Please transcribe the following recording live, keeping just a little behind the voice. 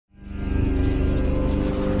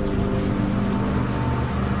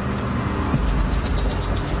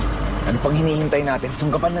pang hinihintay natin,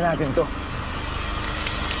 sunggapan na natin to.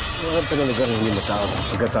 Bakit talaga rin yung tao?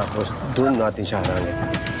 Pagkatapos, doon natin siya harangin.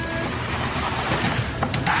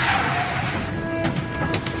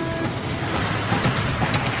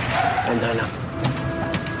 Tanda lang.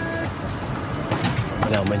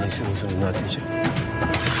 Malaman niya sinusunod natin siya.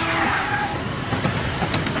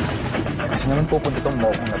 Kasi naman pupunta itong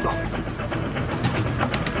mokong na to.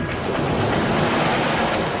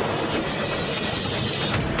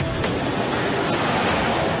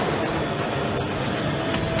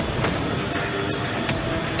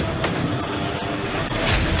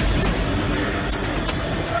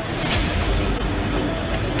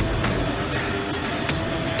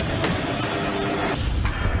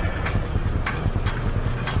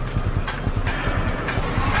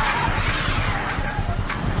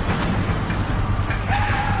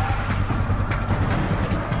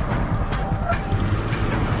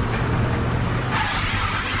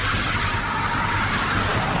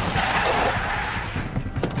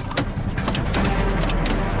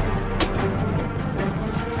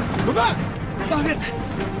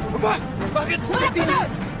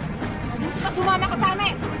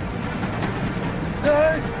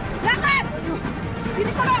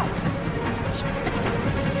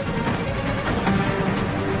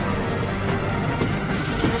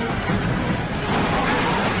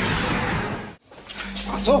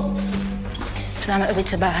 Salamat ulit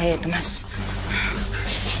sa bahay, Tomas.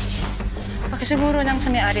 Pakisiguro lang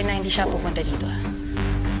sa may-ari na hindi siya pupunta dito.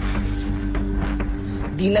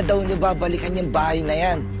 Di na daw niyo babalikan yung bahay na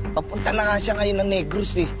yan. Papunta na nga siya ngayon ng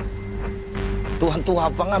Negros eh.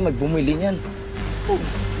 Tuhan-tuha pa nga, may bumili niyan.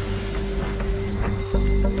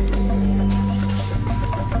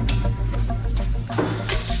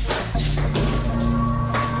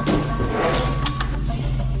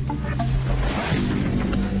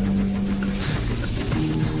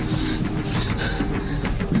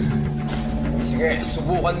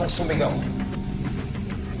 Subukan mong sumigaw.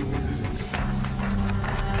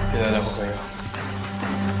 Kilala ko kayo.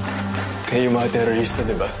 Kayo yung mga terorista,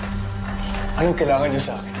 di ba? Anong kailangan niyo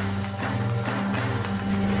sa akin?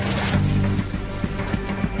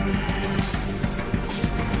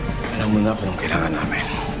 Alam mo na kung anong kailangan namin.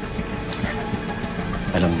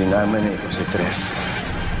 Alam din namin eh kung si Tess.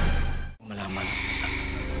 Malaman,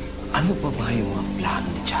 ano pa ba yung mga plano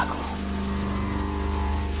ni Tiago?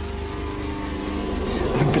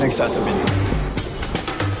 Anong pinagsasabi niyo?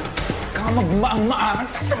 Kaka magmaang-maangan.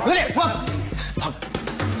 Bilis! Wag!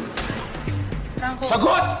 Franco,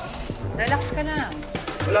 sagot! Relax ka lang.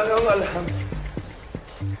 Wala nga akong alam.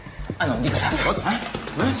 Ano, hindi ka sasagot, ha?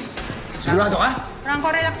 Sigurado ka? Franco,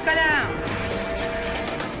 relax ka lang.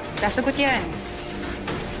 Sasagot yan.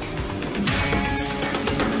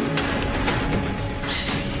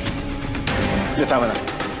 Hindi, tama na.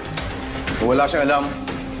 Kung wala siyang alam,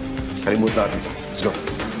 kalimutan natin ito. Let's go.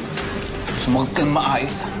 Sumagot ka ng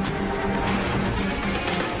maayos, ha?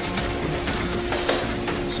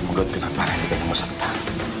 Sumagot ka na para hindi ka na masaktan.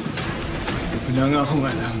 Wala nga akong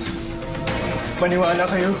alam. Maniwala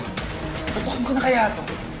kayo. Tutukan ko na kaya ito.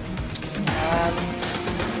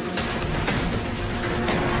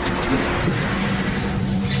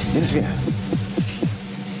 Sige na.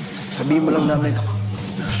 Sabihin mo lang namin.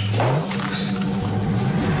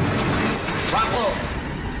 Franco!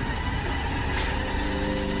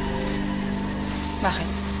 Bakit?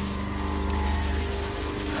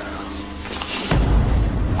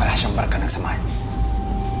 Wala siyang marka ng samahan.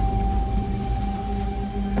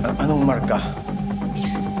 Anong marka?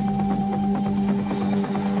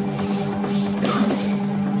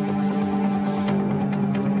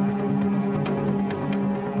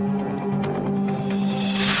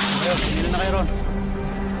 Sino na kayo ron?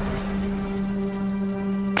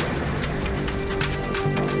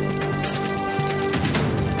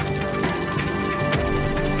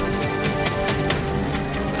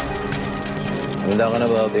 Handa ka na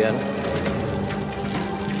ba, Rhian?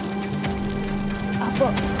 Apo.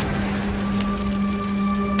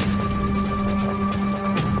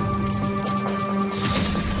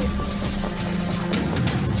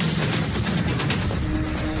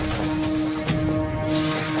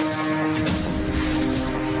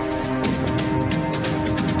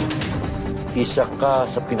 Isa ka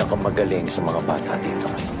sa pinakamagaling sa mga bata dito.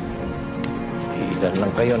 Ilan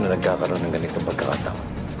lang kayo na nagkakaroon ng ganitong pagkakataon.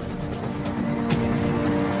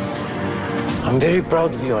 I'm very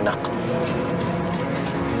proud of you, anak.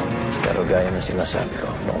 Pero gaya ng sinasabi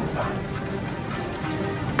ko noon pa,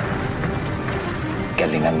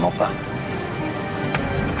 galingan mo pa.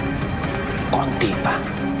 Konti pa.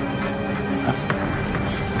 Huh?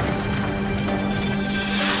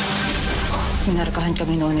 Minarkahan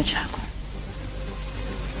kami noon ni Tiago.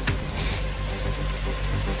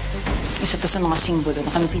 Isa to sa mga simbolo na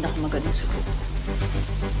kami pinakamagaling sa grupo.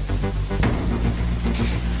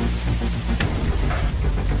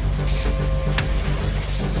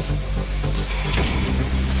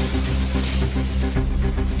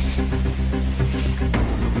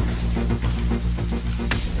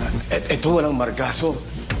 Ito walang markaso.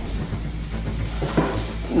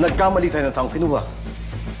 Nagkamali tayo ng taong kinuha.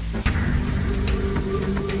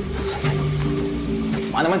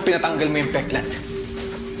 Baka naman pinatanggal mo yung peklat.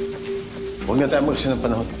 Huwag na tayo mag-isa ng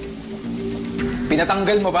panahon.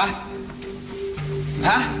 Pinatanggal mo ba?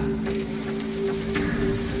 Ha?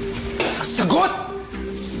 Sagot!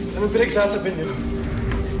 Anong pinagsasabi niyo?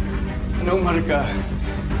 Anong marka?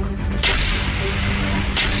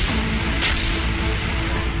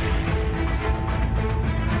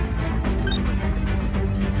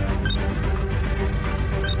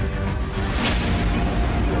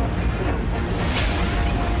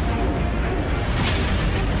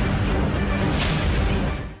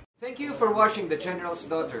 Thank you for watching The General's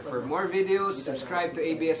Daughter. For more videos, subscribe to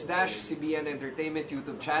ABS-CBN Entertainment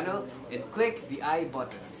YouTube channel and click the I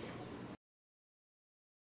button.